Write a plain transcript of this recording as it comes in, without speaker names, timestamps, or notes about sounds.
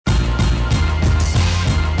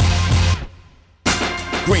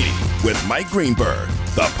Greeny with Mike Greenberg,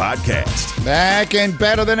 the podcast. Back and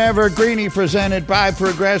better than ever, Greeny presented by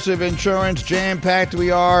Progressive Insurance. Jam-packed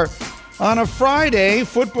we are on a Friday.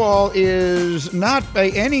 Football is not by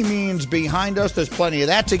any means behind us. There's plenty of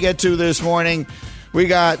that to get to this morning. We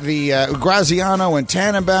got the Graziano and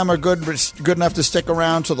Tannenbaum are good enough to stick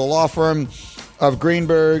around, so the law firm of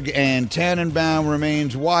Greenberg and Tannenbaum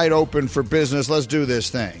remains wide open for business. Let's do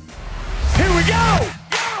this thing. Here we go!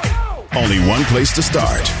 Only one place to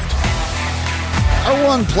start. Our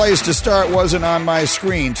one place to start wasn't on my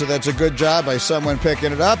screen, so that's a good job by someone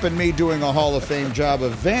picking it up and me doing a Hall of Fame job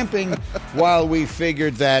of vamping while we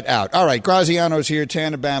figured that out. All right, Graziano's here,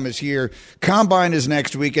 Tannenbaum is here, Combine is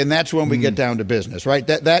next week, and that's when we get down to business, right?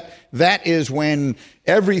 That is when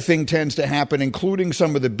everything tends to happen, including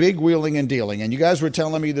some of the big wheeling and dealing. And you guys were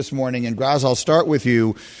telling me this morning, and Graz, I'll start with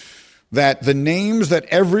you, that the names that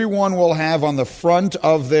everyone will have on the front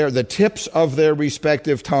of the tips of their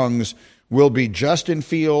respective tongues will be Justin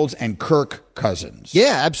Fields and Kirk Cousins.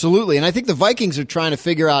 Yeah, absolutely. And I think the Vikings are trying to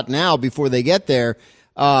figure out now, before they get there,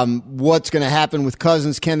 what's going to happen with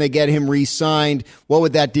Cousins. Can they get him re-signed? What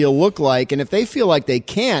would that deal look like? And if they feel like they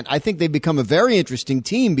can't, I think they become a very interesting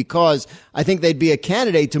team, because I think they'd be a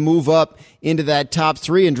candidate to move up into that top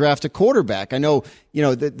three and draft a quarterback. I know,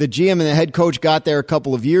 the GM and the head coach got there a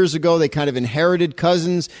couple of years ago. They kind of inherited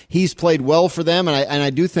Cousins. He's played well for them, and I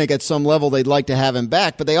do think at some level they'd like to have him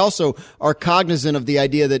back. But they also are cognizant of the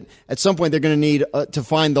idea that at some point they're going to need to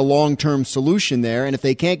find the long-term solution there. And if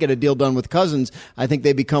they can't get a deal done with Cousins, I think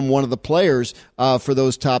they become one of the players for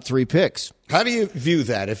those top three picks. How do you view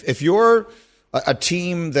that? If you're a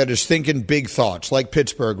team that is thinking big thoughts, like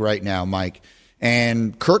Pittsburgh right now, Mike,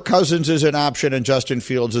 and Kirk Cousins is an option and Justin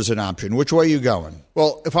Fields is an option, which way are you going?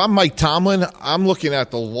 Well, if I'm Mike Tomlin, I'm looking at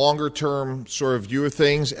the longer-term sort of view of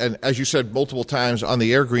things. And as you said multiple times on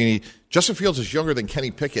the air, Greeny, Justin Fields is younger than Kenny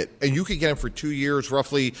Pickett. And you could get him for 2 years,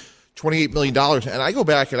 roughly $28 million. And I go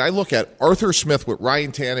back and I look at Arthur Smith with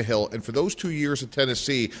Ryan Tannehill. And for those 2 years at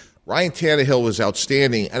Tennessee, Ryan Tannehill was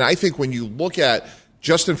outstanding. And I think when you look at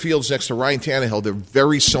Justin Fields next to Ryan Tannehill, they're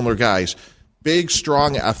very similar guys. Big,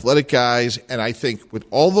 strong, athletic guys. And I think with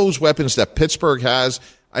all those weapons that Pittsburgh has,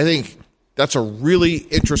 I think that's a really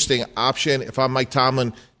interesting option. If I'm Mike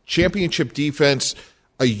Tomlin, championship defense,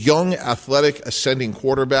 a young, athletic, ascending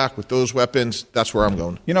quarterback with those weapons, that's where I'm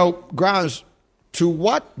going. Graz, to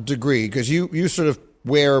what degree, because you sort of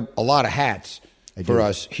wear a lot of hats for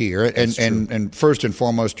us here, and first and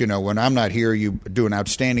foremost, when I'm not here, you do an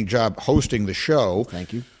outstanding job hosting the show.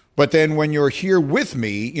 Thank you. But then when you're here with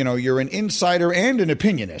me, you're an insider and an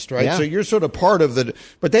opinionist, right? Yeah. So you're sort of part of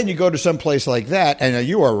but then you go to some place like that, and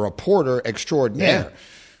you are a reporter extraordinaire. Yeah.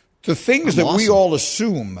 The things that we all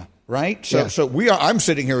assume, right? So I'm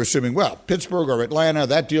sitting here assuming, well, Pittsburgh or Atlanta,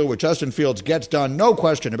 that deal with Justin Fields gets done, no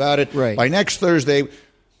question about it. Right. By next Thursday.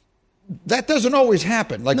 That doesn't always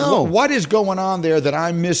happen. Like, no. What is going on there that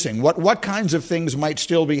I'm missing? What kinds of things might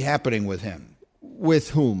still be happening with him?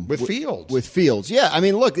 With whom? With Fields. With Fields. Yeah. I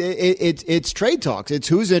mean, look, it's trade talks. It's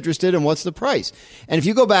who's interested and what's the price. And if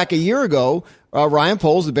you go back a year ago, Ryan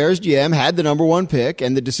Poles, the Bears GM, had the number one pick,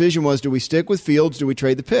 and the decision was, do we stick with Fields? Do we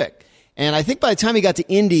trade the pick? And I think by the time he got to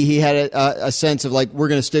Indy, he had a sense of, like, we're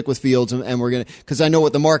going to stick with Fields, and we're going to, because I know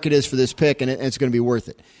what the market is for this pick, and it's going to be worth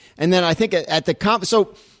it. And then I think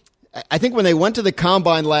I think when they went to the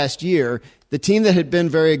Combine last year, the team that had been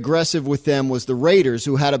very aggressive with them was the Raiders,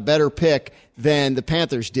 who had a better pick than the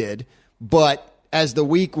Panthers did. But as the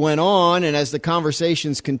week went on and as the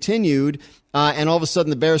conversations continued, and all of a sudden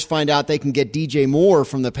the Bears find out they can get DJ Moore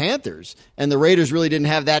from the Panthers, and the Raiders really didn't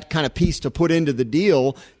have that kind of piece to put into the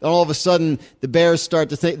deal, and all of a sudden the Bears start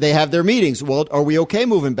to think, they have their meetings. Well, are we okay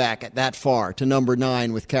moving back that far to number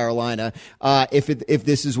 9 with Carolina if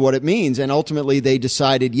this is what it means? And ultimately they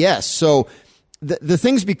decided yes. So the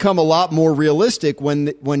things become a lot more realistic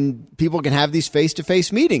when people can have these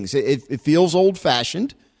face-to-face meetings. It feels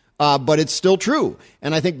old-fashioned. But it's still true.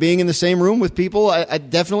 And I think being in the same room with people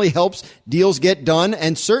definitely helps deals get done,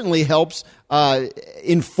 and certainly helps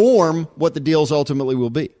inform what the deals ultimately will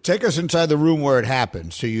be. Take us inside the room where it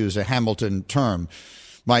happens, to use a Hamilton term,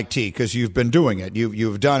 Mike T, because you've been doing it.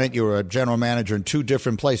 You've done it. You're a general manager in 2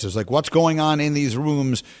 different places. Like, what's going on in these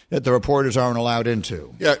rooms that the reporters aren't allowed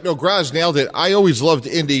into? Yeah, no, Graz nailed it. I always loved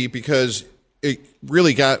Indy because it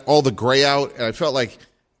really got all the gray out, and I felt like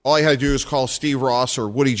all I had to do is call Steve Ross or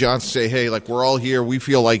Woody Johnson and say, hey, like, we're all here. We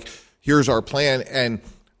feel like here's our plan. And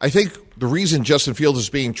I think the reason Justin Fields is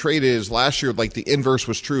being traded is last year, like, the inverse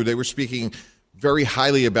was true. They were speaking very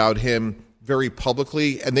highly about him very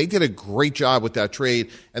publicly, and they did a great job with that trade.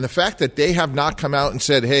 And the fact that they have not come out and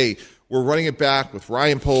said, hey, we're running it back with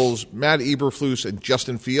Ryan Poles, Matt Eberflus, and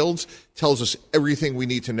Justin Fields tells us everything we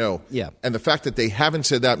need to know. Yeah. And the fact that they haven't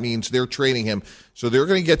said that means they're training him. So they're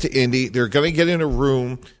going to get to Indy. They're going to get in a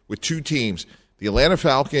room with two teams, the Atlanta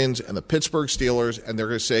Falcons and the Pittsburgh Steelers, and they're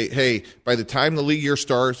going to say, hey, by the time the league year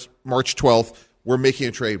starts, March 12th, we're making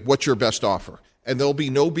a trade. What's your best offer? And there'll be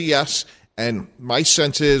no BS. And my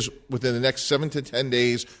sense is within the next 7 to 10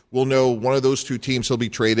 days, we'll know one of those two teams will be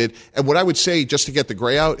traded. And what I would say, just to get the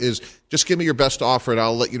gray out, is just give me your best offer, and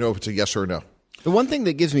I'll let you know if it's a yes or a no. The one thing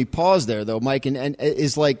that gives me pause there, though, Mike, and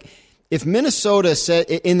is like if Minnesota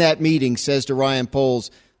in that meeting says to Ryan Poles,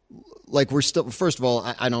 like we're still, first of all,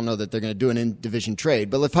 I don't know that they're going to do an in-division trade,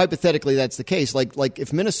 but if hypothetically that's the case, like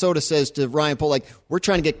if Minnesota says to Ryan Poles, like we're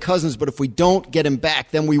trying to get Cousins, but if we don't get him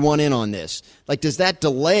back, then we want in on this. Like, does that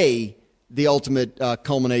delay the ultimate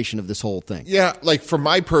culmination of this whole thing? Yeah, like from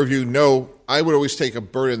my purview, no. I would always take a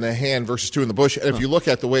bird in the hand versus two in the bush. And if you look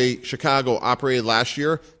at the way Chicago operated last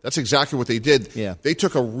year, that's exactly what they did. Yeah. They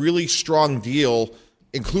took a really strong deal,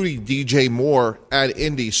 including DJ Moore at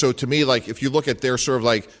Indy. So to me, like if you look at their sort of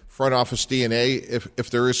like front office DNA, if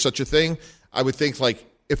there is such a thing, I would think like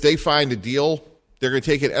if they find a deal, they're going to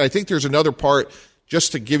take it. And I think there's another part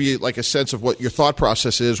just to give you like a sense of what your thought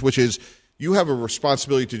process is, which is you have a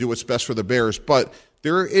responsibility to do what's best for the Bears, but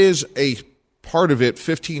there is a part of it,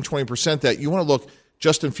 15, 20%, that you want to look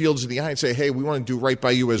Justin Fields in the eye and say, hey, we want to do right by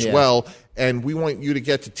you as well, and we want you to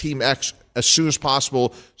get to Team X as soon as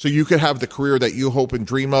possible so you could have the career that you hope and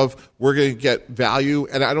dream of. We're going to get value,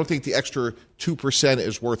 and I don't think the extra 2%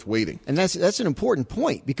 is worth waiting. And that's an important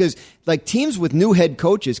point because like teams with new head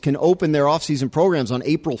coaches can open their offseason programs on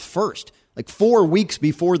April 1st. Like 4 weeks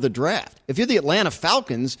before the draft. If you're the Atlanta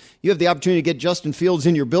Falcons, you have the opportunity to get Justin Fields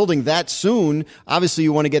in your building that soon. Obviously,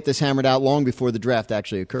 you want to get this hammered out long before the draft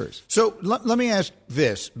actually occurs. So let me ask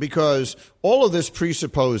this, because all of this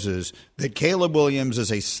presupposes that Caleb Williams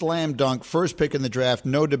is a slam dunk first pick in the draft,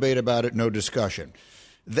 no debate about it, no discussion.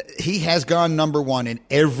 He has gone number one in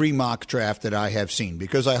every mock draft that I have seen.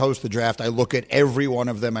 Because I host the draft, I look at every one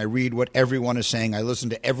of them. I read what everyone is saying. I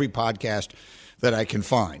listen to every podcast that I can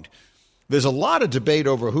find. There's a lot of debate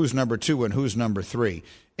over who's number 2 and who's number 3.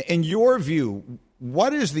 In your view,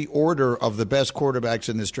 what is the order of the best quarterbacks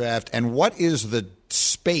in this draft, and what is the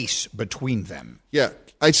space between them? Yeah,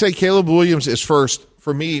 I'd say Caleb Williams is first,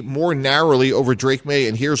 for me, more narrowly over Drake May,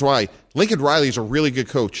 and here's why. Lincoln Riley is a really good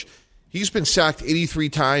coach. He's been sacked 83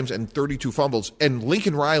 times and 32 fumbles, and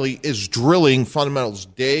Lincoln Riley is drilling fundamentals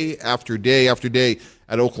day after day after day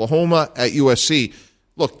at Oklahoma, at USC.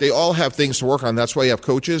 Look, they all have things to work on. That's why you have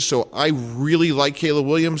coaches. So I really like Caleb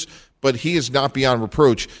Williams, but he is not beyond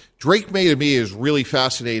reproach. Drake May, to me, is really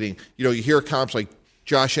fascinating. You know, you hear comps like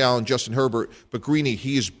Josh Allen, Justin Herbert, but Greeny,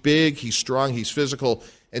 he is big, he's strong, he's physical.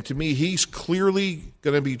 And to me, he's clearly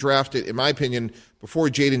going to be drafted, in my opinion, before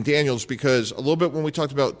Jaden Daniels, because a little bit when we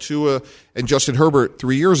talked about Tua and Justin Herbert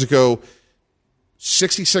 3 years ago,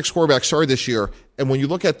 66 quarterbacks started this year. And when you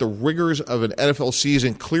look at the rigors of an NFL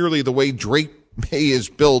season, clearly the way Drake May is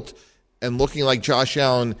built and looking like Josh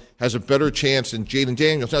Allen has a better chance than Jaden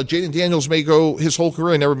Daniels. Now, Jaden Daniels may go his whole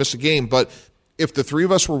career and never miss a game, but if the three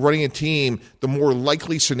of us were running a team, the more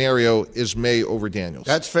likely scenario is May over Daniels.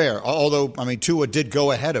 That's fair. Although, I mean, Tua did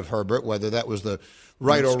go ahead of Herbert, whether that was the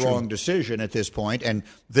right or wrong decision at this point. And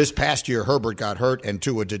this past year, Herbert got hurt and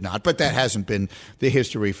Tua did not. But that hasn't been the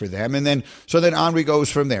history for them. And then, so then on we goes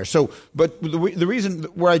from there. So, but the reason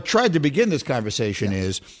where I tried to begin this conversation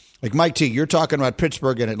is, like, Mike T., you're talking about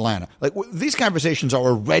Pittsburgh and Atlanta. Like, these conversations are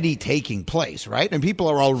already taking place, right? And people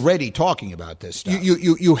are already talking about this stuff.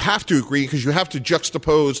 You have to agree, because you have to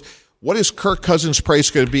juxtapose what is Kirk Cousins'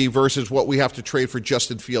 price going to be versus what we have to trade for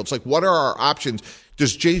Justin Fields. Like, what are our options?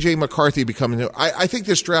 Does J.J. McCarthy become new? I think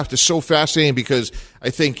this draft is so fascinating because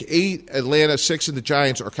I think 8, Atlanta, 6, and the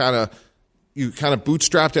Giants are kind of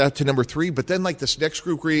bootstrapped out to number 3. But then, like, this next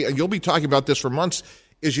group, and you'll be talking about this for months,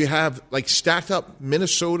 is you have like stacked up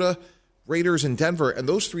Minnesota, Raiders, and Denver, and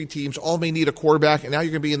those 3 teams all may need a quarterback, and now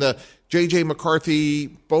you're going to be in the J.J. McCarthy,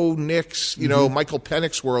 Bo Nix, Michael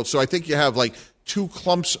Penix world. So I think you have like 2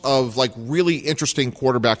 clumps of like really interesting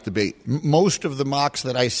quarterback debate. Most of the mocks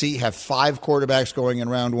that I see have 5 quarterbacks going in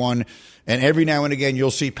round 1, and every now and again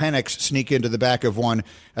you'll see Penix sneak into the back of one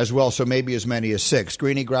as well, so maybe as many as 6.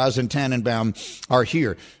 Greeny, Graz, and Tannenbaum are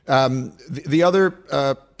here. The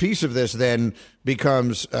other piece of this then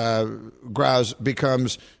becomes Graz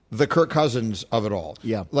becomes the Kirk Cousins of it all.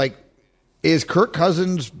 Yeah. Like, is Kirk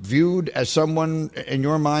Cousins viewed as someone in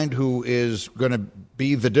your mind who is going to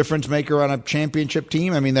be the difference maker on a championship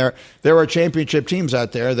team? I mean, there are championship teams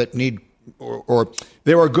out there that need or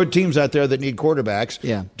there are good teams out there that need quarterbacks.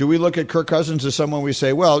 Yeah. Do we look at Kirk Cousins as someone we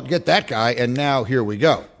say, well, get that guy, and now here we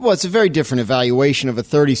go? Well, it's a very different evaluation of a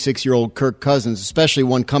 36-year-old Kirk Cousins, especially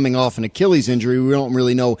one coming off an Achilles injury. We don't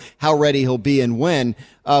really know how ready he'll be and when,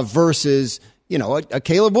 versus a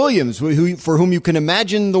Caleb Williams, for whom you can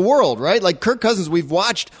imagine the world, right? Like Kirk Cousins, we've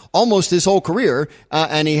watched almost his whole career,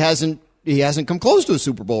 and he hasn't come close to a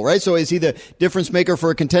Super Bowl, right? So is he the difference maker for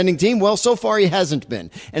a contending team? Well, so far he hasn't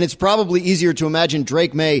been. And it's probably easier to imagine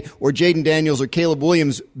Drake May or Jaden Daniels or Caleb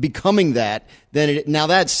Williams becoming that than it. Now,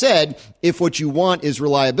 that said, if what you want is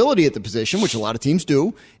reliability at the position, which a lot of teams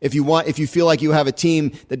do, if you feel like you have a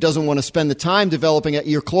team that doesn't want to spend the time developing it,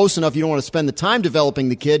 you're close enough, you don't want to spend the time developing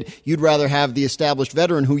the kid, you'd rather have the established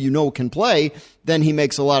veteran who can play, then he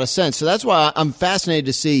makes a lot of sense. So that's why I'm fascinated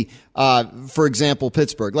to see, for example,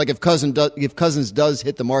 Pittsburgh. Like if Cousins does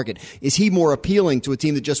hit the market, is he more appealing to a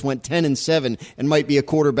team that just went 10-7 and might be a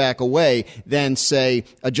quarterback away than, say,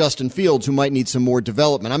 a Justin Fields who might need some more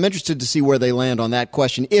development? I'm interested to see where they land on that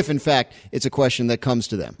question, if in fact it's a question that comes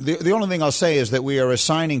to them. The only thing I'll say is that we are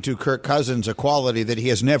assigning to Kirk Cousins a quality that he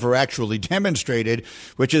has never actually demonstrated,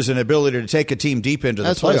 which is an ability to take a team deep into the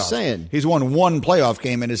playoffs. That's what I was saying. He's won one playoff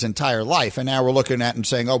game in his entire life, and now we're looking at and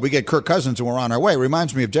saying, oh, we get Kirk Cousins and we're on our way. It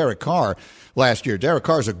reminds me of Derek Carr last year. Derek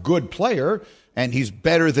Carr is a good player, and he's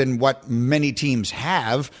better than what many teams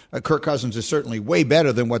have. Kirk Cousins is certainly way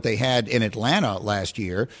better than what they had in Atlanta last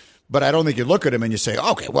year. But I don't think you look at him and you say,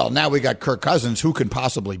 okay, well, now we got Kirk Cousins. Who can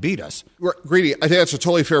possibly beat us? Greedy, I think that's a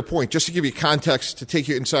totally fair point. Just to give you context, to take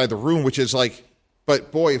you inside the room, which is like,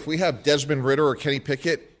 but boy, if we have Desmond Ridder or Kenny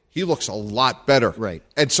Pickett, he looks a lot better. Right.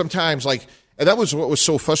 And sometimes, and that was what was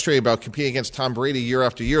so frustrating about competing against Tom Brady year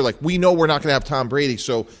after year. Like, we know we're not going to have Tom Brady,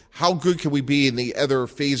 so how good can we be in the other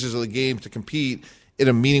phases of the game to compete in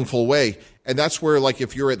a meaningful way? And that's where, like,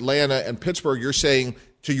 if you're Atlanta and Pittsburgh, you're saying,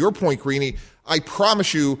 to your point, Greeny, I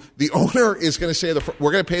promise you the owner is going to say,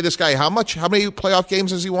 we're going to pay this guy how much? How many playoff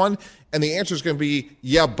games has he won? And the answer is going to be,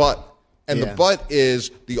 yeah, but. And the but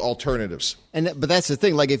is the alternatives. But that's the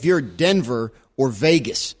thing. Like, if you're Denver or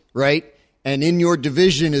Vegas, right, and in your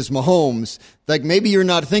division is Mahomes, like, maybe you're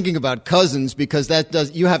not thinking about Cousins because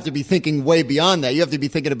you have to be thinking way beyond that. You have to be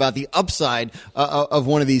thinking about the upside of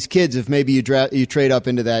one of these kids if maybe you trade up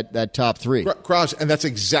into that top three. Cross, and that's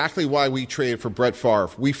exactly why we traded for Brett Favre.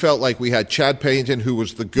 We felt like we had Chad Pennington, who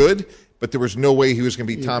was the good, but there was no way he was going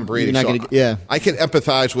to be Tom Brady. I can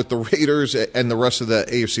empathize with the Raiders and the rest of the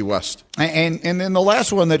AFC West. And then the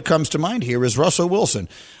last one that comes to mind here is Russell Wilson.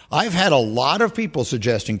 I've had a lot of people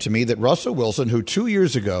suggesting to me that Russell Wilson, who 2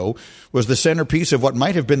 years ago was the centerpiece of what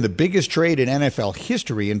might have been the biggest trade in NFL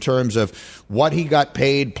history in terms of what he got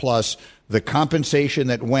paid plus the compensation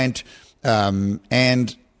that went,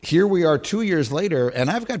 and here we are 2 years later, and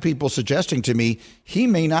I've got people suggesting to me he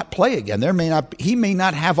may not play again. He may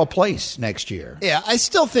not have a place next year. Yeah, I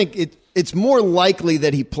still think it's more likely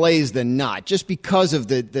that he plays than not, just because of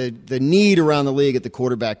the need around the league at the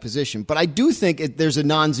quarterback position. But I do think there's a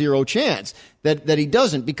non-zero chance that he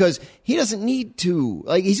doesn't, because he doesn't need to.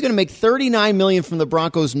 Like, he's going to make $39 million from the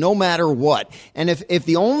Broncos no matter what. And if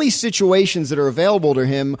the only situations that are available to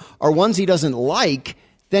him are ones he doesn't like,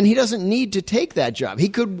 then he doesn't need to take that job. He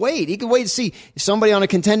could wait. He could wait to see if somebody on a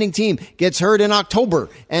contending team gets hurt in October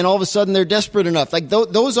and all of a sudden they're desperate enough. Like,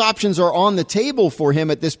 those options are on the table for him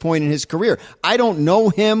at this point in his career. I don't know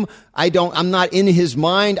him. I'm not in his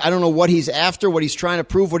mind. I don't know what he's after, what he's trying to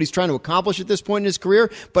prove, what he's trying to accomplish at this point in his career.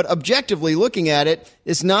 But objectively looking at it,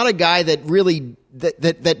 it's not a guy that really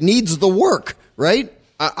that needs the work, right?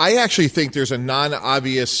 I actually think there's a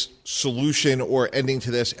non-obvious solution or ending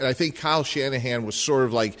to this, and I think Kyle Shanahan was sort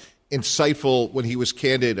of like insightful when he was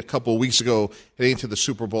candid a couple of weeks ago heading into the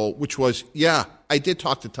Super Bowl, which was, yeah, I did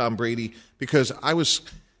talk to Tom Brady because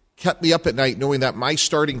kept me up at night knowing that my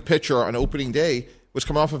starting pitcher on opening day was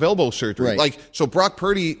coming off of elbow surgery. Right. So Brock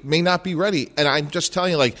Purdy may not be ready, and I'm just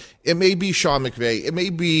telling you, it may be Sean McVay, it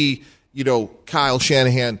may be, Kyle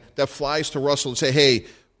Shanahan that flies to Russell and say, hey,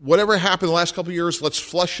 whatever happened the last couple of years, let's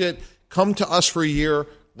flush it. Come to us for a year,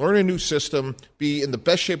 learn a new system, be in the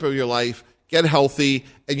best shape of your life, get healthy,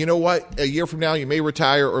 and you know what? A year from now, you may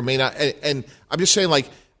retire or may not. And I'm just saying,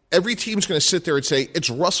 every team's going to sit there and say, it's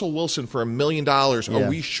Russell Wilson for $1 million. Yeah. Are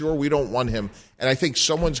we sure we don't want him? And I think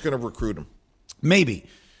someone's going to recruit him. Maybe.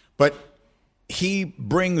 But he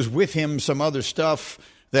brings with him some other stuff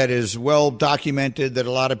that is well documented that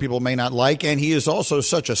a lot of people may not like, and he is also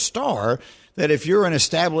such a star that if you're an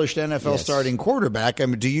established NFL starting quarterback,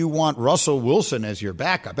 do you want Russell Wilson as your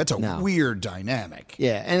backup? That's a weird dynamic.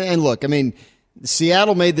 Yeah, and look,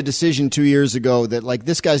 Seattle made the decision 2 years ago that,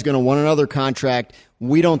 this guy's going to want another contract.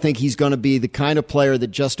 we don't think he's going to be the kind of player that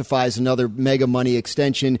justifies another mega money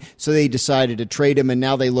extension, so they decided to trade him, and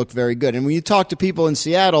now they look very good. And when you talk to people in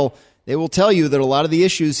Seattle, they will tell you that a lot of the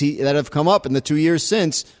issues that have come up in the 2 years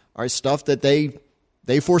since are stuff that they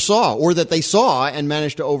foresaw or that they saw and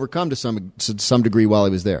managed to overcome to some degree while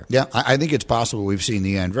he was there. Yeah, I think it's possible we've seen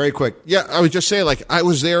the end. Very quick. Yeah, I would just say, I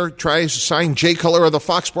was there trying to sign Jay Cutler of the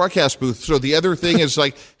Fox broadcast booth. So the other thing is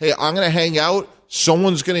hey, I'm going to hang out.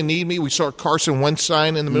 Someone's going to need me. We saw Carson Wentz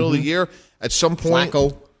sign in the middle of the year. At some point.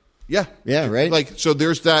 Flacco. Yeah, right. So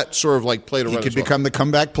there's that sort of play to run. He could become the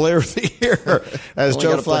comeback player of the year, as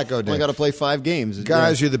Joe Flacco did. Only got to play 5 games.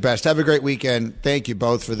 Guys, you're the best. Have a great weekend. Thank you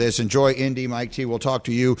both for this. Enjoy Indy. Mike T. We'll talk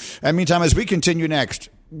to you. And meantime, as we continue next,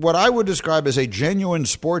 what I would describe as a genuine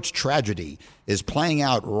sports tragedy is playing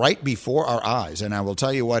out right before our eyes. And I will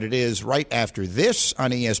tell you what it is right after this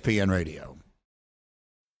on ESPN Radio.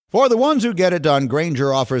 For the ones who get it done,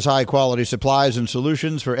 Grainger offers high-quality supplies and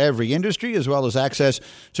solutions for every industry, as well as access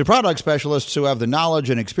to product specialists who have the knowledge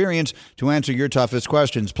and experience to answer your toughest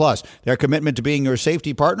questions. Plus, their commitment to being your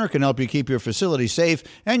safety partner can help you keep your facility safe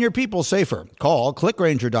and your people safer. Call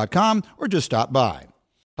clickgrainger.com or just stop by.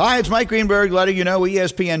 Hi, it's Mike Greenberg letting you know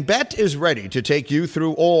ESPN Bet is ready to take you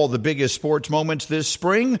through all the biggest sports moments this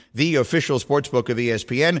spring. The official sportsbook of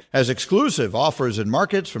ESPN has exclusive offers and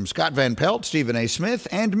markets from Scott Van Pelt, Stephen A. Smith,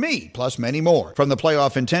 and me, plus many more. From the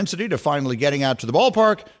playoff intensity to finally getting out to the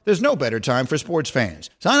ballpark, there's no better time for sports fans.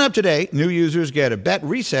 Sign up today. New users get a bet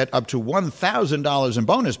reset up to $1,000 in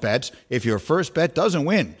bonus bets if your first bet doesn't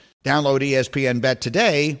win. Download ESPN Bet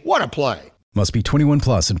today. What a play. Must be 21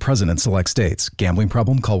 plus and present in select states. Gambling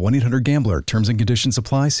problem? Call 1-800-GAMBLER. Terms and conditions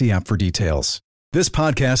apply. See app for details. This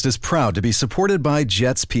podcast is proud to be supported by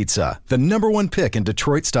Jets Pizza, the #1 pick in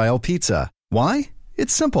Detroit-style pizza. Why?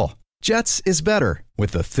 It's simple. Jets is better.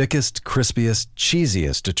 With the thickest, crispiest,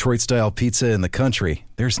 cheesiest Detroit-style pizza in the country,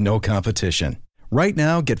 there's no competition. Right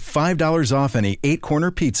now, get $5 off any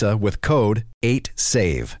 8-corner pizza with code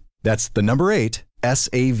 8SAVE. That's the number 8,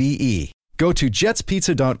 S-A-V-E. Go to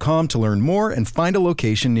jetspizza.com to learn more and find a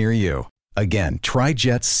location near you. Again, try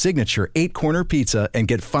Jet's signature 8-corner pizza and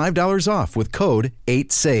get $5 off with code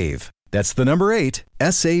 8SAVE. That's the number 8,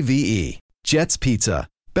 S-A-V-E. Jet's Pizza.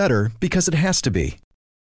 Better because it has to be.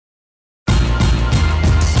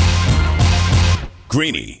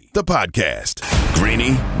 Greeny, the podcast.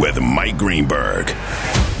 Greeny with Mike Greenberg.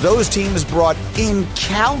 Those teams brought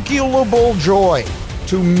incalculable joy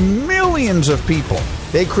to millions of people.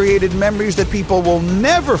 They created memories that people will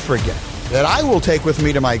never forget, that I will take with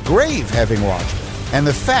me to my grave having watched it. And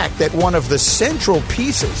the fact that one of the central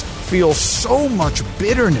pieces feels so much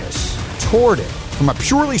bitterness toward it, from a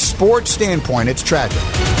purely sports standpoint, it's tragic.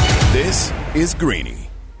 This is Greeny.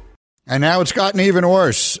 And now it's gotten even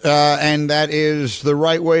worse, and that is the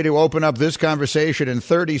right way to open up this conversation. In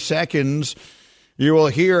 30 seconds, you will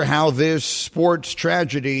hear how this sports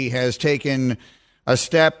tragedy has taken a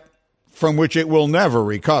step from which it will never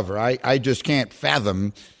recover. I just can't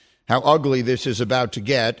fathom how ugly this is about to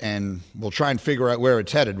get, and we'll try and figure out where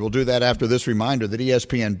it's headed. We'll do that after this reminder that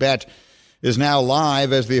ESPN Bet is now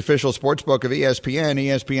live as the official sportsbook of ESPN.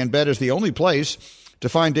 ESPN Bet is the only place to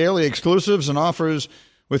find daily exclusives and offers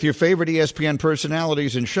with your favorite ESPN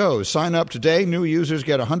personalities and shows. Sign up today. New users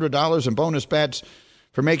get $100 in bonus bets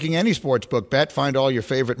for making any sportsbook bet. Find all your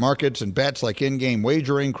favorite markets and bets like in-game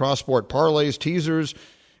wagering, cross-sport parlays, teasers,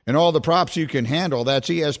 and all the props you can handle. That's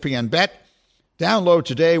ESPN Bet. Download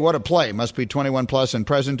today. What a play. Must be 21 plus and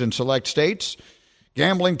present in select states.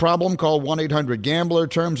 Gambling problem? Call 1-800-GAMBLER.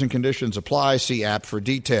 Terms and conditions apply. See app for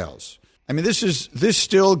details. I mean, this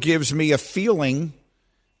still gives me a feeling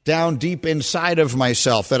down deep inside of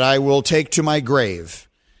myself that I will take to my grave.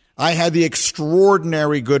 I had the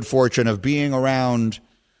extraordinary good fortune of being around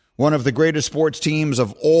one of the greatest sports teams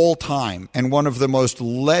of all time and one of the most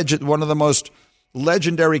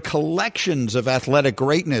legendary collections of athletic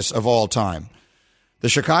greatness of all time. The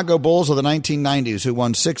Chicago Bulls of the 1990s, who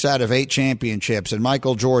won 6 out of 8 championships, and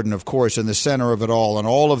Michael Jordan, of course, in the center of it all, and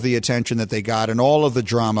all of the attention that they got and all of the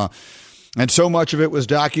drama. And so much of it was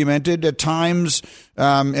documented at times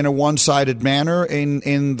in a one-sided manner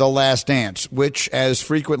in The Last Dance, which, as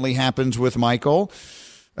frequently happens with Michael,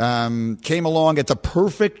 came along at the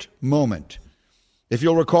perfect moment. If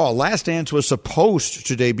you'll recall, Last Dance was supposed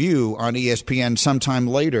to debut on ESPN sometime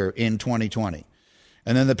later in 2020.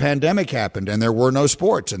 And then the pandemic happened, and there were no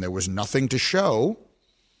sports, and there was nothing to show.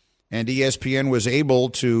 And ESPN was able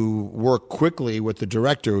to work quickly with the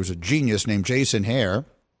director, who was a genius named Jason Hare,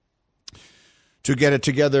 to get it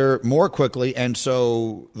together more quickly. And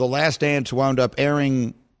so The Last Dance wound up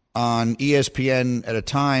airing on ESPN at a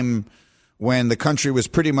time when the country was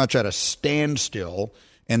pretty much at a standstill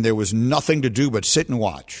and there was nothing to do but sit and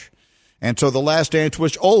watch. And so The Last Dance,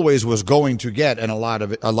 which always was going to get a lot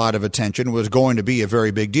of attention, was going to be a very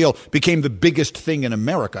big deal, became the biggest thing in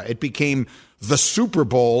America. It became the Super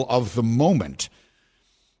Bowl of the moment.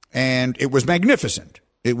 And it was magnificent.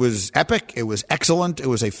 It was epic. It was excellent. It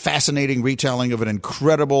was a fascinating retelling of an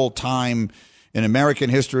incredible time in American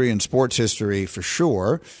history and sports history for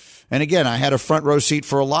sure. And again, I had a front row seat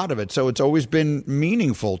for a lot of it, so it's always been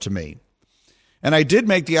meaningful to me. And I did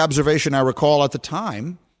make the observation, I recall at the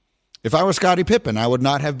time, if I was Scottie Pippen, I would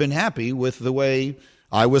not have been happy with the way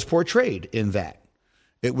I was portrayed in that.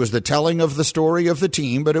 It was the telling of the story of the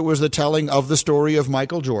team, but it was the telling of the story of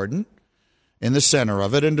Michael Jordan in the center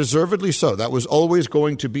of it, and deservedly so. That was always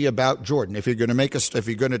going to be about Jordan. If you're going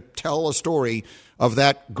to tell a story of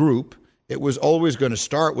that group, it was always going to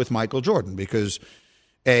start with Michael Jordan because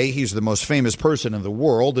A, he's the most famous person in the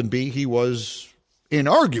world, and B, he was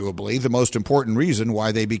inarguably the most important reason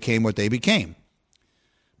why they became what they became.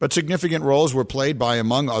 But significant roles were played by,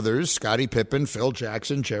 among others, Scottie Pippen, Phil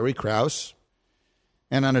Jackson, Jerry Krause,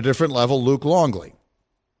 and on a different level, Luke Longley.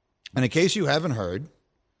 And in case you haven't heard,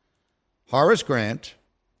 Horace Grant,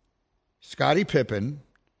 Scottie Pippen,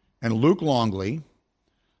 and Luke Longley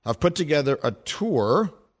have put together a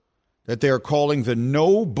tour that they are calling the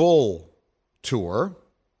No Bull Tour,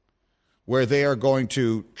 where they are going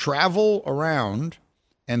to travel around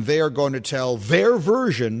and they are going to tell their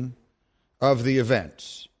version of the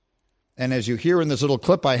events. And as you hear in this little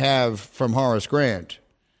clip I have from Horace Grant,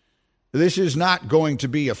 this is not going to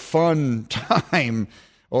be a fun time,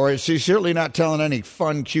 or she's certainly not telling any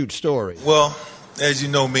fun, cute story. Well, as you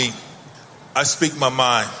know me, I speak my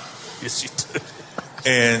mind. Yes, you do.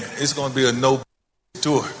 And it's going to be a no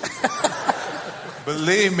tour.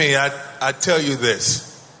 Believe me, I tell you this.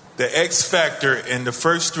 The X factor in the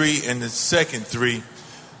first three and the second three,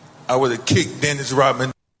 I would have kicked Dennis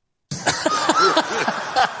Rodman.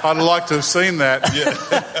 I'd like to have seen that.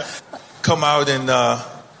 Yeah. Come out and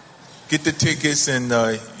get the tickets, and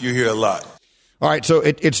you hear a lot. All right, so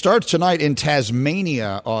it starts tonight in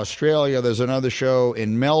Tasmania, Australia. There's another show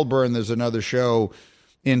in Melbourne. There's another show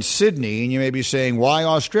in Sydney. And you may be saying, why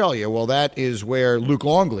Australia? Well, that is where Luke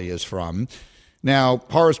Longley is from. Now,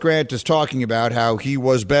 Horace Grant is talking about how he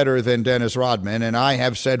was better than Dennis Rodman, and I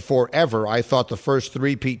have said forever I thought the first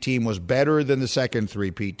three-peat team was better than the second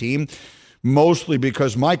three-peat team, mostly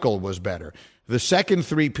because Michael was better. The second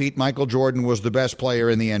three-peat, Michael Jordan was the best player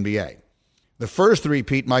in the NBA. The first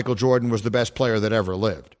three-peat, Michael Jordan was the best player that ever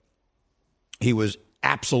lived. He was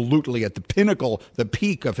absolutely at the pinnacle, the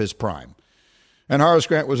peak of his prime. And Horace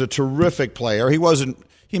Grant was a terrific player.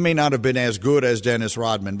 He may not have been as good as Dennis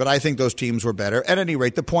Rodman, but I think those teams were better. At any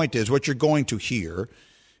rate, the point is, what you're going to hear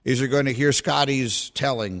is you're going to hear Scottie's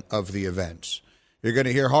telling of the events. You're going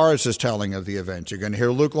to hear Horace's telling of the events. You're going to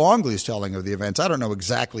hear Luke Longley's telling of the events. I don't know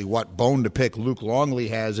exactly what bone to pick Luke Longley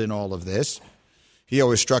has in all of this. He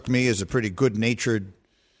always struck me as a pretty good-natured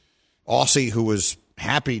Aussie who was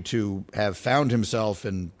happy to have found himself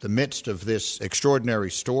in the midst of this extraordinary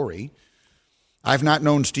story. I've not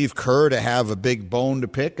known Steve Kerr to have a big bone to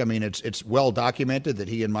pick. I mean, it's well documented that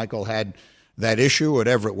he and Michael had that issue,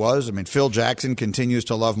 whatever it was. I mean, Phil Jackson continues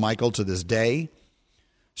to love Michael to this day.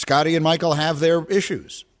 Scottie and Michael have their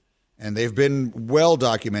issues, and they've been well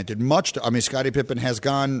documented. Scottie Pippen has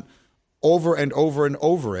gone over and over and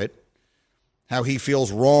over it, how he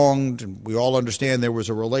feels wronged. And we all understand there was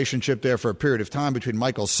a relationship there for a period of time between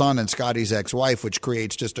Michael's son and Scottie's ex-wife, which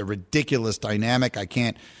creates just a ridiculous dynamic. I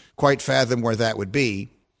can't quite fathom where that would be.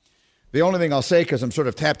 The only thing I'll say, because I'm sort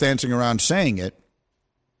of tap dancing around saying it,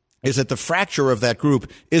 is that the fracture of that group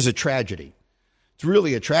is a tragedy. It's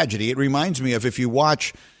really a tragedy. It reminds me of, if you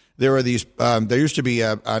watch, there are these, there used to be,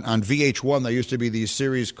 on VH1, there used to be these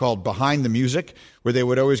series called Behind the Music, where they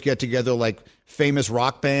would always get together like famous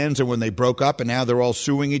rock bands, and when they broke up and now they're all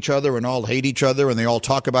suing each other and all hate each other and they all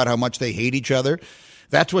talk about how much they hate each other.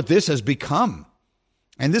 That's what this has become.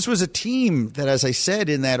 And this was a team that, as I said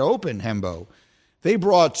in that open, Hembo, they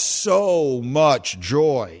brought so much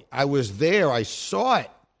joy. I was there. I saw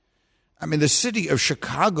it. I mean, the city of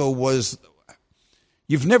Chicago was,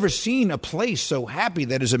 you've never seen a place so happy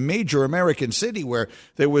that is a major American city, where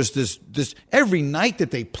there was this every night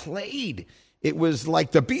that they played, it was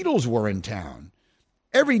like the Beatles were in town.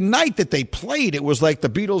 Every night that they played, it was like the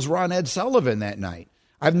Beatles were on Ed Sullivan that night.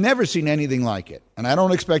 I've never seen anything like it, and I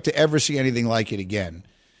don't expect to ever see anything like it again.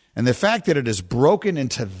 And the fact that it has broken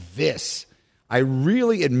into this,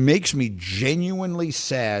 it makes me genuinely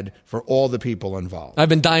sad for all the people involved. I've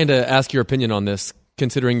been dying to ask your opinion on this,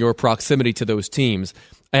 considering your proximity to those teams.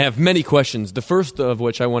 I have many questions. The first of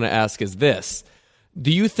which I want to ask is this.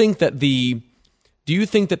 Do you think that the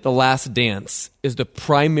Last Dance is the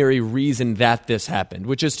primary reason that this happened?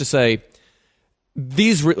 Which is to say,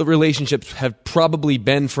 these relationships have probably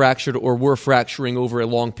been fractured or were fracturing over a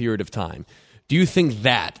long period of time. Do you think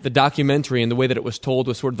that the documentary and the way that it was told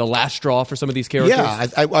was sort of the last straw for some of these characters? Yeah,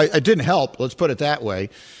 I didn't help. Let's put it that way.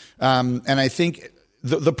 And I think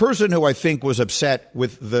the person who I think was upset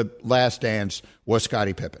with the Last Dance was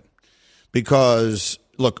Scottie Pippen. Because,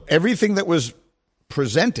 look, everything that was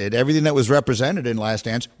presented, everything that was represented in Last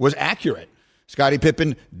Dance was accurate. Scottie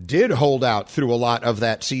Pippen did hold out through a lot of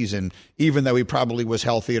that season, even though he probably was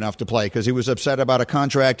healthy enough to play, because he was upset about a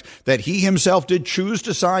contract that he himself did choose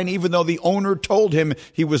to sign, even though the owner told him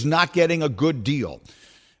he was not getting a good deal.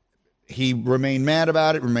 He remained mad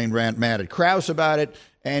about it, remained mad at Krause about it,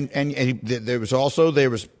 and there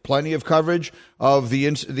was plenty of coverage of the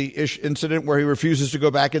incident where he refuses to go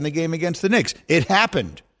back in the game against the Knicks. It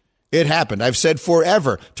happened. It happened. I've said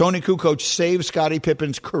forever, Tony Kukoc saved Scottie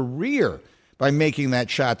Pippen's career by making that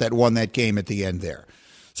shot that won that game at the end there.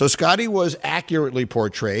 So Scottie was accurately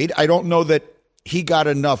portrayed. I don't know that he got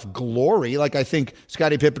enough glory. Like, I think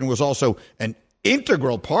Scottie Pippen was also an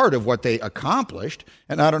integral part of what they accomplished.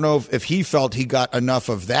 And I don't know if he felt he got enough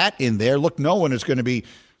of that in there. Look, no one is going to be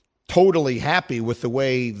totally happy with the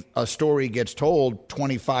way a story gets told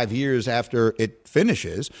 25 years after it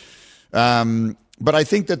finishes. But I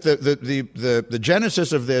think that the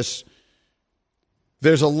genesis of this,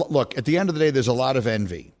 look, at the end of the day, there's a lot of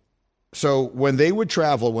envy. So when they would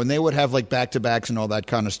travel, when they would have like back-to-backs and all that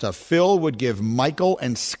kind of stuff, Phil would give Michael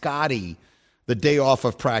and Scottie the day off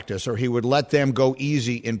of practice, or he would let them go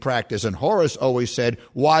easy in practice. And Horace always said,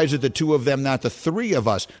 why is it the two of them, not the three of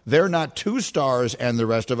us? They're not 2 stars and the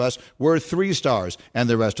rest of us. We're 3 stars and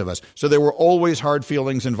the rest of us. So there were always hard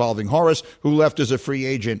feelings involving Horace, who left as a free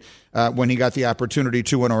agent when he got the opportunity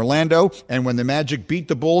to in Orlando. And when the Magic beat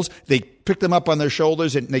the Bulls, they picked them up on their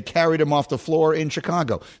shoulders and they carried him off the floor in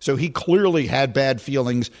Chicago. So he clearly had bad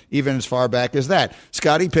feelings even as far back as that.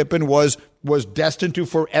 Scottie Pippen was destined to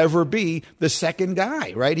forever be the second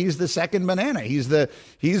guy, right? He's the second banana. He's the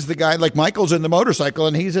guy, like Michael's in the motorcycle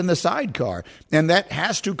and he's in the sidecar. And that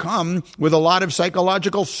has to come with a lot of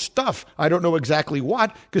psychological stuff. I don't know exactly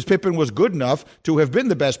what, because Pippen was good enough to have been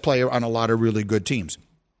the best player on a lot of really good teams.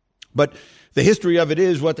 But the history of it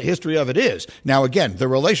is what the history of it is. Now, again, the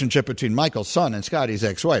relationship between Michael's son and Scottie's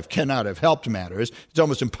ex-wife cannot have helped matters. It's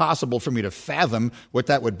almost impossible for me to fathom what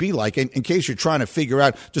that would be like. In case you're trying to figure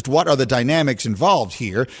out just what are the dynamics involved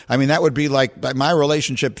here, I mean, that would be like my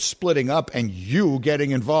relationship splitting up and you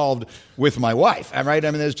getting involved with my wife, right?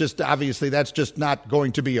 I mean, there's just, obviously, that's just not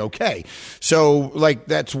going to be okay. So, like,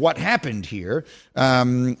 that's what happened here.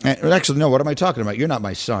 And actually, no, what am I talking about? You're not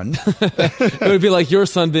my son. It would be like your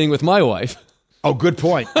son being with my wife. Oh, good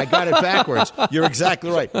point. I got it backwards. You're exactly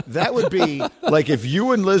right. That would be like if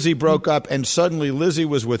you and Lizzie broke up and suddenly Lizzie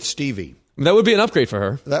was with Stevie. That would be an upgrade for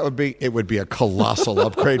her. It would be a colossal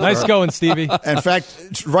upgrade for her. Nice going, Stevie. In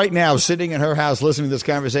fact, right now, sitting in her house listening to this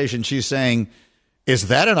conversation, she's saying, is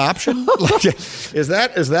that an option? Is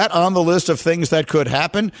that on the list of things that could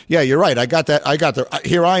happen? Yeah, you're right.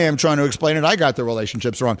 Here I am trying to explain it. I got the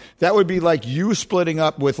relationships wrong. That would be like you splitting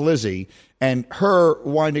up with Lizzie and her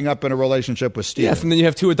winding up in a relationship with Steve. Yes, and then you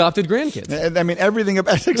have 2 adopted grandkids. I mean, everything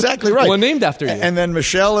about exactly right. One named after you. And then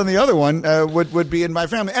Michelle and the other one would be in my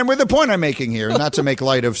family. And with the point I'm making here, not to make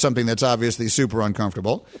light of something that's obviously super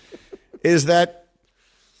uncomfortable, is that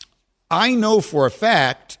I know for a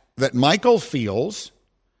fact that Michael feels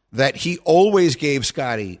that he always gave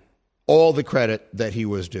Scottie all the credit that he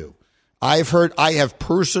was due. I have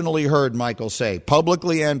personally heard Michael say,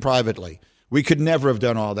 publicly and privately, we could never have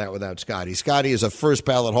done all that without Scottie. Scottie is a first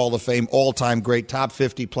ballot Hall of Fame, all-time great, top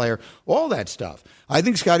 50 player, all that stuff. I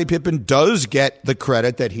think Scottie Pippen does get the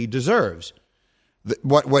credit that he deserves.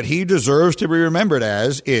 What he deserves to be remembered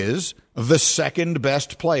as is the second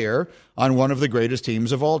best player on one of the greatest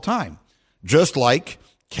teams of all time. Just like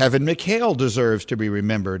Kevin McHale deserves to be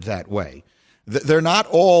remembered that way. They're not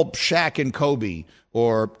all Shaq and Kobe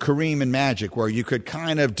or Kareem and Magic, where you could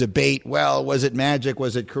kind of debate, well, was it Magic?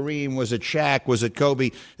 Was it Kareem? Was it Shaq? Was it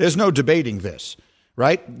Kobe? There's no debating this,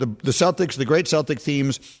 right? The Celtics, the great Celtic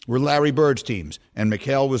teams were Larry Bird's teams, and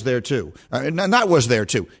McHale was there too. Not was there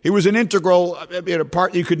too. He was an integral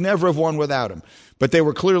part. You could never have won without him, but they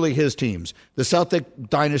were clearly his teams. The Celtic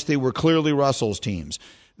dynasty were clearly Russell's teams.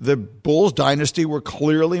 The Bulls dynasty were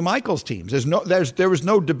clearly Michael's teams. There was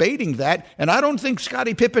no debating that, and I don't think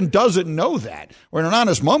Scottie Pippen doesn't know that. Or in an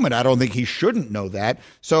honest moment, I don't think he shouldn't know that.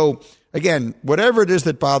 So, again, whatever it is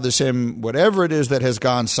that bothers him, whatever it is that has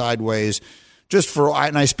gone sideways,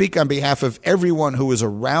 and I speak on behalf of everyone who was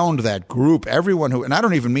around that group, and I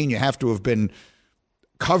don't even mean you have to have been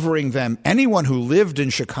covering them, anyone who lived in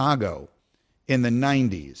Chicago in the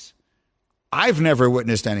 90s, I've never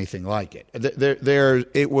witnessed anything like it.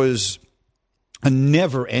 It was a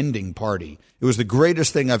never-ending party. It was the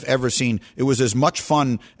greatest thing I've ever seen. It was as much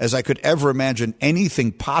fun as I could ever imagine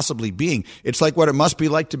anything possibly being. It's like what it must be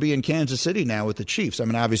like to be in Kansas City now with the Chiefs. I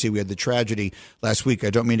mean, obviously we had the tragedy last week.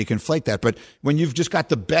 I don't mean to conflate that, but when you've just got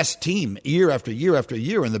the best team year after year after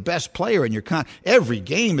year and the best player and every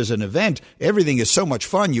game is an event. Everything is so much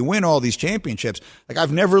fun. You win all these championships. Like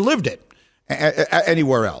I've never lived it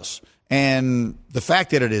anywhere else. And the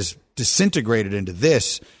fact that it is disintegrated into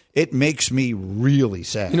this, it makes me really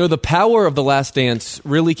sad. The power of The Last Dance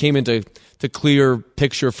really came into clear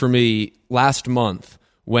picture for me last month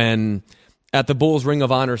when at the Bulls Ring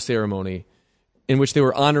of Honor ceremony in which they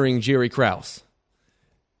were honoring Jerry Krause,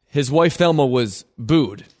 his wife Thelma was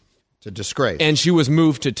booed. It's a disgrace. And she was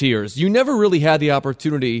moved to tears. You never really had the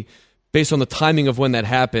opportunity, based on the timing of when that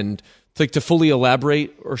happened, to fully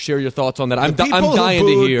elaborate or share your thoughts on that. I'm dying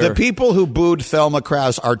to hear. The people who booed Thelma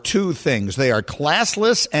Krause are two things. They are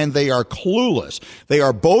classless and they are clueless. They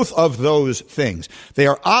are both of those things. They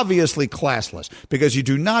are obviously classless because you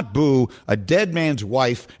do not boo a dead man's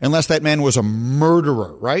wife unless that man was a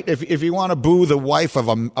murderer, right? If you want to boo the wife of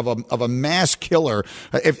a mass killer,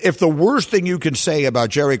 if the worst thing you can say about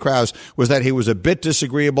Jerry Krause was that he was a bit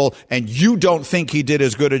disagreeable and you don't think he did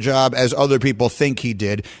as good a job as other people think he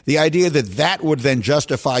did, the idea that would then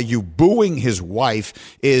justify you booing his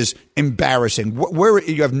wife is embarrassing. Where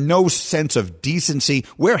you have no sense of decency.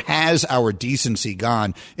 Where has our decency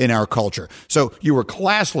gone in our culture? So you were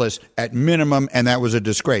classless at minimum, and that was a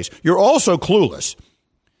disgrace. You're also clueless.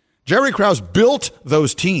 Jerry Krause built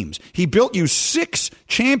those teams. He built you 6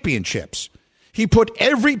 championships. He put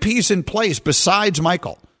every piece in place besides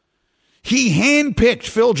Michael. He handpicked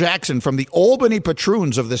Phil Jackson from the Albany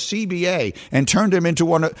Patroons of the CBA and turned him into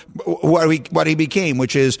what he became,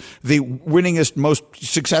 which is the winningest, most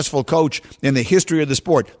successful coach in the history of the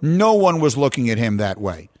sport. No one was looking at him that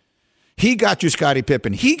way. He got you Scottie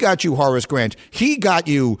Pippen. He got you Horace Grant. He got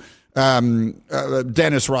you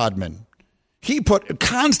Dennis Rodman. He put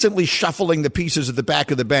constantly shuffling the pieces at the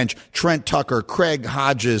back of the bench, Trent Tucker, Craig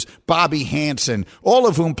Hodges, Bobby Hansen, all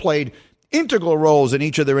of whom played integral roles in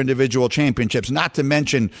each of their individual championships, not to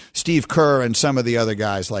mention Steve Kerr and some of the other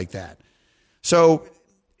guys like that. So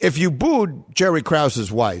if you booed Jerry Krause's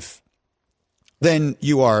wife, then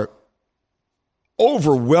you are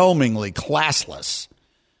overwhelmingly classless,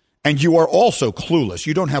 and you are also clueless.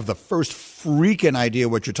 You don't have the first freaking idea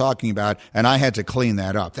what you're talking about, and I had to clean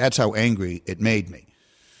that up. That's how angry it made me.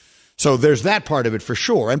 So there's that part of it for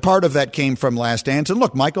sure. And part of that came from Last Dance. And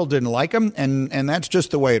look, Michael didn't like him, and that's just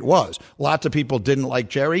the way it was. Lots of people didn't like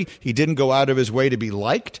Jerry. He didn't go out of his way to be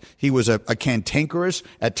liked. He was a cantankerous,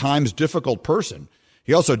 at times difficult person.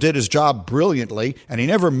 He also did his job brilliantly, and he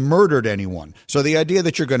never murdered anyone. So the idea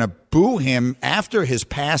that you're going to boo him after his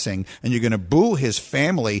passing and you're going to boo his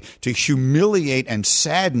family to humiliate and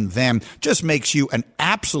sadden them just makes you an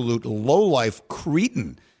absolute lowlife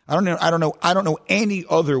cretin. I don't know any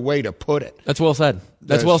other way to put it. That's well said.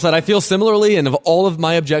 That's well said. I feel similarly, and of all of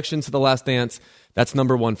my objections to The Last Dance, that's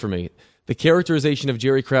number one for me. The characterization of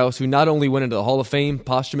Jerry Krause, who not only went into the Hall of Fame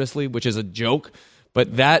posthumously, which is a joke,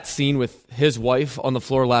 but that scene with his wife on the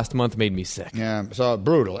floor last month made me sick. Yeah, so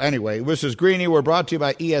brutal. Anyway, this is Greeny. We're brought to you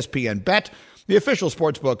by ESPN Bet, the official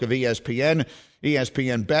sportsbook of ESPN.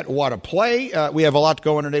 ESPN Bet, what a play. We have a lot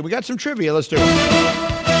going today. We got some trivia. Let's do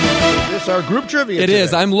it. This is our group trivia today. It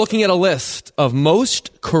is. I'm looking at a list of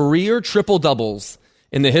most career triple-doubles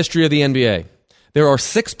in the history of the NBA. There are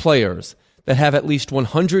 6 players that have at least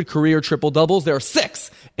 100 career triple-doubles. There are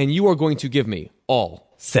 6, and you are going to give me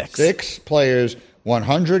all 6. 6 players,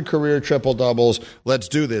 100 career triple-doubles. Let's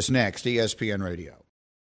do this next. ESPN Radio.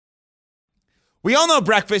 We all know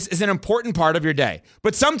breakfast is an important part of your day,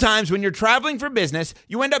 but sometimes when you're traveling for business,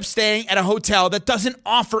 you end up staying at a hotel that doesn't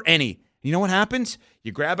offer any. You know what happens?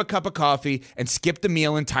 You grab a cup of coffee and skip the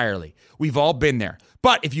meal entirely. We've all been there.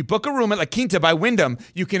 But if you book a room at La Quinta by Wyndham,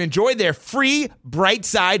 you can enjoy their free Bright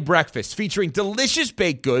Side breakfast featuring delicious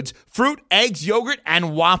baked goods, fruit, eggs, yogurt,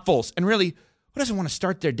 and waffles. And really, who doesn't want to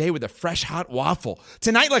start their day with a fresh, hot waffle?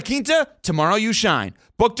 Tonight, La Quinta, tomorrow you shine.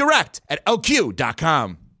 Book direct at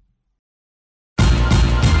lq.com.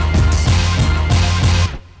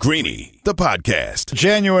 Greeny, the podcast.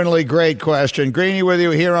 Genuinely great question. Greeny with you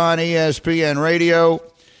here on ESPN Radio.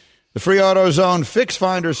 The free AutoZone Fix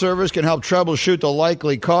Finder service can help troubleshoot the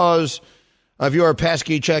likely cause of your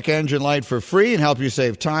pesky check engine light for free and help you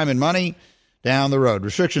save time and money. down the road.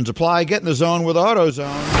 Restrictions apply. Get in the zone with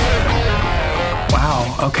AutoZone.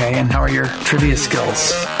 Wow, okay, and how are your trivia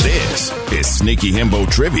skills? This is Sneaky Himbo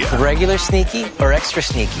Trivia. Regular sneaky or extra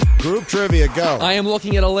sneaky? Group trivia, go. I am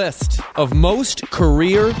looking at a list of most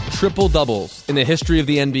career triple-doubles in the history of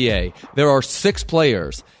the NBA. There are 6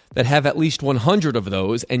 players that have at least 100 of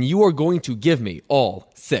those, and you are going to give me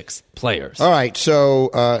all 6 players. All right, so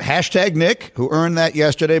hashtag Nick, who earned that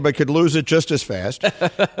yesterday but could lose it just as fast,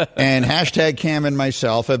 and hashtag Cam and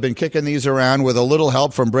myself have been kicking these around with a little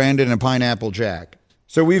help from Brandon and Pineapple Jack.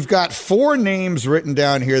 So we've got 4 names written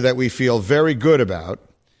down here that we feel very good about,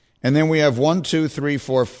 and then we have 1, 2, 3,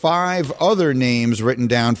 4, 5 other names written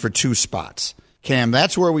down for 2 spots. Cam,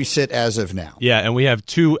 that's where we sit as of now. Yeah, and we have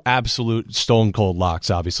 2 absolute stone cold locks,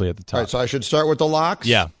 obviously, at the top. All right, so I should start with the locks?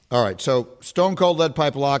 Yeah. All right, so stone cold lead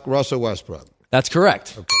pipe lock, Russell Westbrook. That's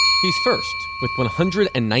correct. Okay. He's first with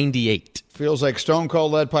 198. Feels like stone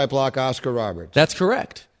cold lead pipe lock, Oscar Roberts. That's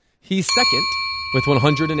correct. He's second with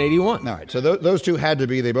 181. All right, so those 2 had to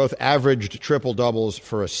be, they both averaged triple doubles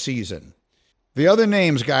for a season. The other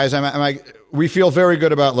names, guys, we feel very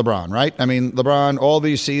good about LeBron, right? I mean, LeBron, all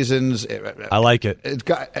these seasons. I like it.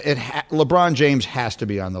 LeBron James has to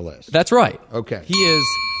be on the list. That's right. Okay. He is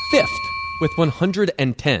fifth with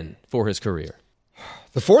 110 for his career.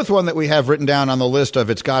 The 4th one that we have written down on the list of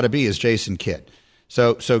it's got to be is Jason Kidd.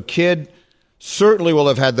 So Kidd certainly will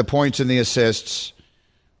have had the points and the assists.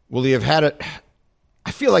 Will he have had it?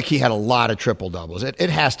 I feel like he had a lot of triple doubles. It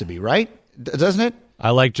has to be, right? Doesn't it? I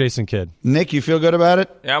like Jason Kidd. Nick, you feel good about it?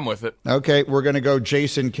 Yeah, I'm with it. Okay, we're going to go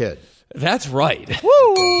Jason Kidd. That's right.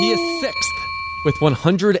 Woo! He is 6th with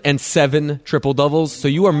 107 triple doubles. So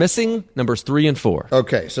you are missing numbers 3 and 4.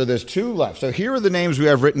 Okay, so there's 2 left. So here are the names we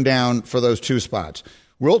have written down for those 2 spots.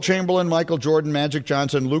 Wilt Chamberlain, Michael Jordan, Magic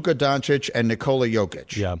Johnson, Luka Doncic, and Nikola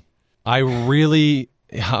Jokic. Yeah.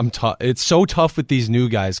 It's so tough with these new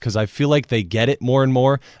guys because I feel like they get it more and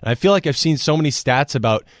more. And I feel like I've seen so many stats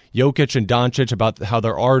about Jokic and Doncic about how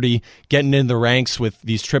they're already getting in the ranks with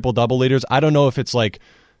these triple-double leaders. I don't know if it's like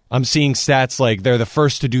I'm seeing stats like they're the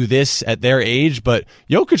first to do this at their age, but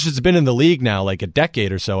Jokic has been in the league now like a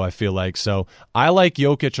decade or so, I feel like. So I like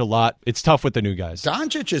Jokic a lot. It's tough with the new guys.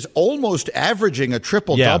 Doncic is almost averaging a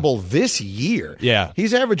triple-double this year. Yeah.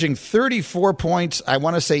 He's averaging 34 points, I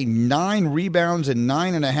want to say 9 rebounds and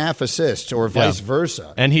 9.5 assists, or vice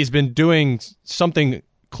versa. And he's been doing something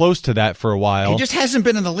close to that for a while. He just hasn't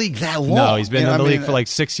been in the league that long. No, he's been in the league for like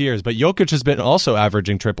 6 years. But Jokic has been also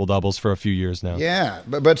averaging triple-doubles for a few years now. Yeah,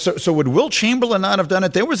 but so would Wilt Chamberlain not have done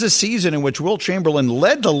it? There was a season in which Wilt Chamberlain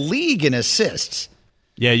led the league in assists.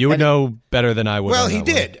 Yeah, you would know better than I would. Well, he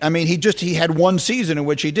did. I mean, he had one season in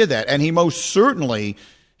which he did that, and he most certainly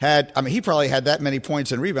had. I mean, he probably had that many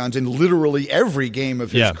points and rebounds in literally every game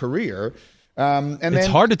of his career. And it's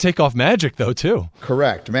hard to take off Magic, though, too.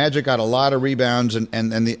 Correct. Magic got a lot of rebounds, and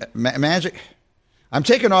the Magic. I'm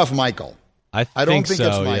taking off Michael. I don't think so,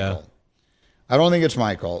 it's Michael. Yeah. I don't think it's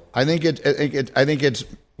Michael. I think it's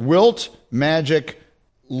Wilt, Magic,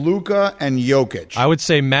 Luka, and Jokic. I would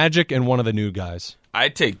say Magic and one of the new guys.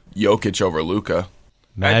 I'd take Jokic over Luka.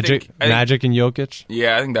 Magic and Jokic?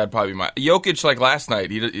 Yeah, I think that'd probably be my Jokic. Like last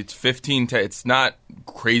night, it's 15. It's not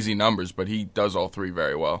crazy numbers, but he does all 3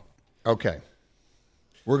 very well. Okay.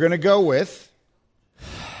 We're going to go with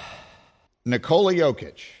Nikola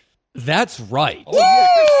Jokic. That's right. Oh,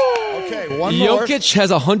 yes. Okay, one more. Jokic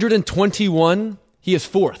has 121. He is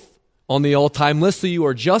 4th on the all-time list, so you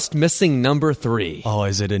are just missing number 3. Oh,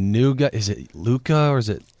 is it a new guy? Is it Luka or is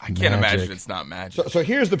it I can't imagine it's not Magic. So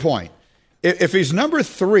here's the point. If he's number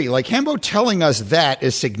 3, like Hembo telling us that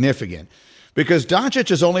is significant because Doncic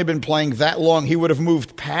has only been playing that long. He would have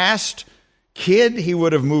moved past Kidd, he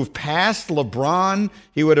would have moved past LeBron,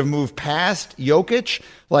 he would have moved past Jokic.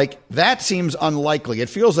 Like, that seems unlikely. It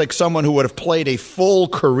feels like someone who would have played a full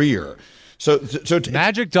career. So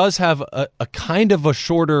Magic does have a kind of a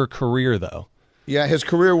shorter career, though. Yeah, his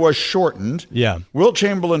career was shortened. Yeah. Wilt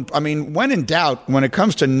Chamberlain, I mean, when in doubt, when it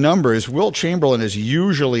comes to numbers, Wilt Chamberlain is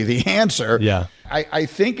usually the answer. Yeah. I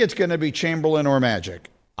think it's going to be Chamberlain or Magic.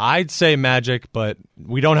 I'd say Magic, but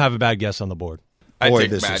we don't have a bad guess on the board. I'd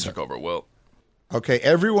take Magic over Wilt. Okay,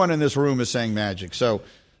 everyone in this room is saying Magic. So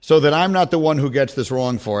that I'm not the one who gets this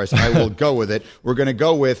wrong for us, I will go with it. We're going to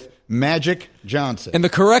go with Magic Johnson. And the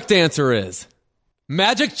correct answer is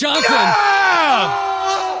Magic Johnson. Yeah!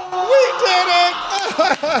 We did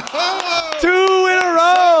it! 2 in a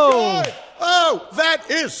row! Oh,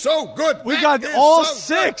 that is so good. We got all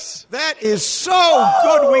 6. That is so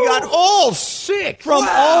good. We got all 6. From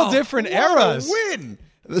all different eras. What a win.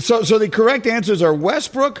 So the correct answers are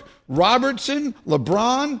Westbrook, Robertson,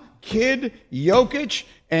 LeBron, Kidd, Jokic,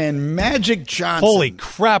 and Magic Johnson. Holy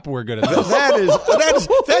crap, we're good at this.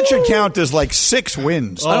 That should count as like 6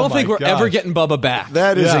 wins. I don't think we're ever getting Bubba back.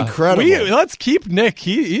 That is incredible. Let's keep Nick.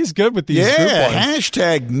 He's good with these group ones.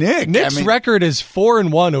 Hashtag Nick. Nick's record is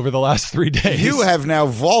 4-1 over the last 3 days. You have now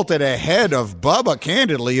vaulted ahead of Bubba.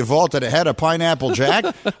 Candidly, you vaulted ahead of Pineapple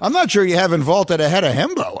Jack. I'm not sure you haven't vaulted ahead of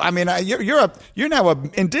Hembo. I mean, you're now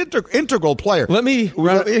an integral player. Let me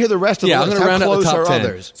hear the rest of the list. I'm going to round out the top 10.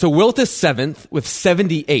 Others? So Wilt is 7th with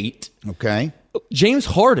 78. Okay. James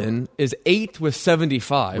Harden is 8th with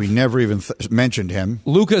 75. We never even mentioned him.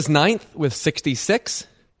 Luka's 9th with 66.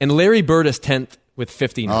 And Larry Bird is 10th with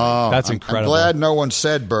 59. Oh, that's incredible. I'm glad no one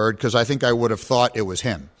said Bird because I think I would have thought it was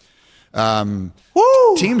him.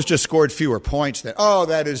 Teams just scored fewer points.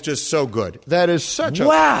 That is just so good. That is such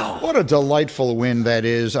what a delightful win that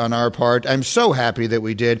is on our part. I'm so happy that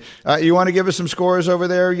we did. You want to give us some scores over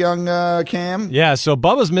there, young Cam? Yeah, so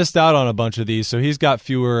Bubba's missed out on a bunch of these, so he's got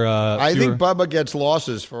fewer. I think Bubba gets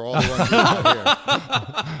losses for all the ones he's not here.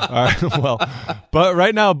 All right, well, but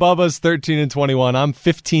right now Bubba's 13-21. I'm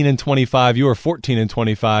 15-25. You are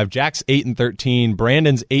 14-25. Jack's 8-13.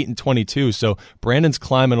 Brandon's 8-22. So Brandon's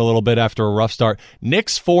climbing a little bit after a rough start.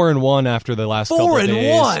 Nick's 4-1 after the last couple of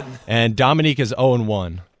days. 4-1. And Dominique is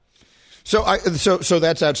 0-1. So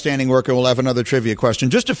that's outstanding work, and we'll have another trivia question.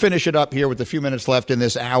 Just to finish it up here with a few minutes left in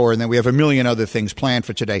this hour, and then we have a million other things planned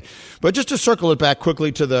for today. But just to circle it back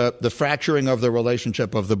quickly to the fracturing of the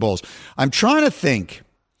relationship of the Bulls. I'm trying to think,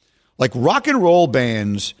 like rock and roll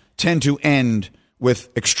bands tend to end with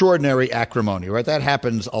extraordinary acrimony, right? That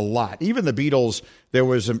happens a lot. Even the Beatles, there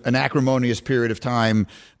was an acrimonious period of time,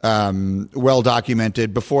 well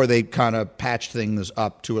documented, before they kind of patched things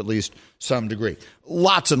up to at least some degree.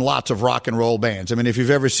 Lots and lots of rock and roll bands. I mean, if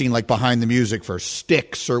you've ever seen like Behind the Music for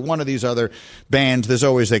Styx or one of these other bands, there's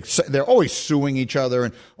always they're always suing each other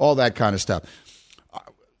and all that kind of stuff.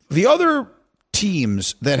 The other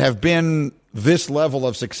teams that have been this level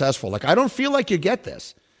of successful, like I don't feel like you get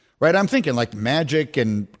this. Right, I'm thinking like Magic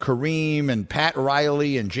and Kareem and Pat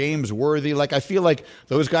Riley and James Worthy. Like I feel like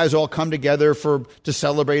those guys all come together to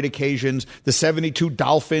celebrate occasions. The 72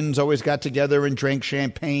 Dolphins always got together and drank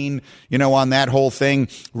champagne, on that whole thing.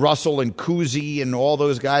 Russell and Cousy and all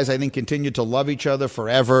those guys, I think, continued to love each other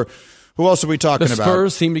forever. Who else are we talking about? The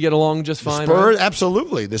Spurs seem to get along just fine. Spurs, right?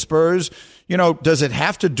 Absolutely. The Spurs, does it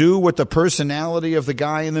have to do with the personality of the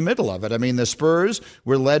guy in the middle of it? I mean, the Spurs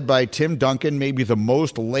were led by Tim Duncan, maybe the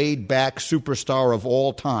most laid-back superstar of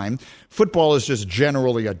all time. Football is just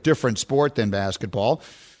generally a different sport than basketball.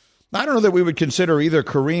 I don't know that we would consider either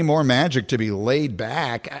Kareem or Magic to be laid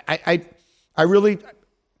back. I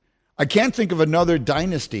can't think of another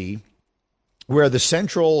dynasty where the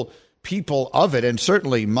central people of it, and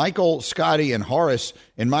certainly Michael, Scotty, and Horace,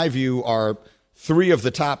 in my view, are 3 of the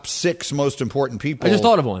top 6 most important people. I just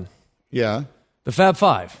thought of one. Yeah. The Fab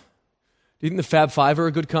Five. Do you think the Fab Five are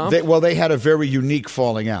a good comp? They had a very unique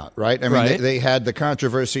falling out, right? I mean, right. They had the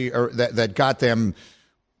controversy that got them,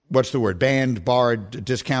 what's the word, banned, barred,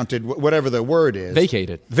 discounted, whatever the word is.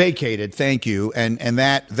 Vacated, thank you. And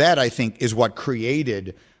that I think, is what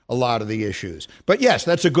created a lot of the issues. But yes,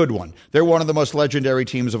 that's a good one. They're one of the most legendary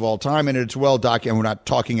teams of all time, and it's well documented. We're not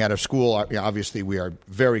talking out of school. Obviously, we are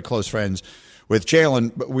very close friends with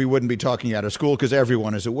Jalen, but we wouldn't be talking out of school because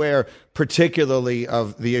everyone is aware, particularly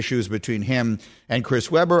of the issues between him and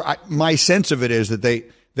Chris Webber. My sense of it is that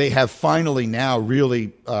they have finally now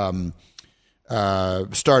really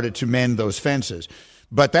started to mend those fences.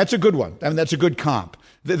 But that's a good one. I mean, that's a good comp.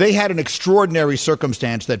 They had an extraordinary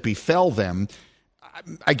circumstance that befell them.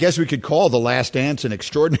 I guess we could call The Last Dance an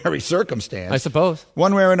extraordinary circumstance. I suppose.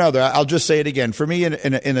 One way or another. I'll just say it again. For me, in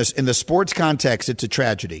the sports context, it's a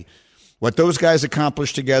tragedy. What those guys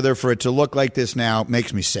accomplished together, for it to look like this now,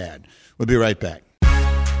 makes me sad. We'll be right back.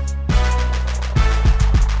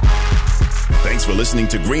 Thanks for listening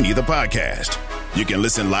to Greeny, the podcast. You can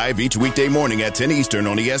listen live each weekday morning at 10 Eastern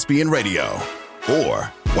on ESPN Radio.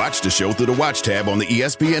 Or watch the show through the Watch tab on the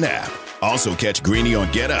ESPN app. Also catch Greeny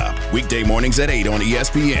on Get Up, weekday mornings at 8 on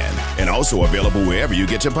ESPN. And also available wherever you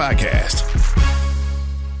get your podcast.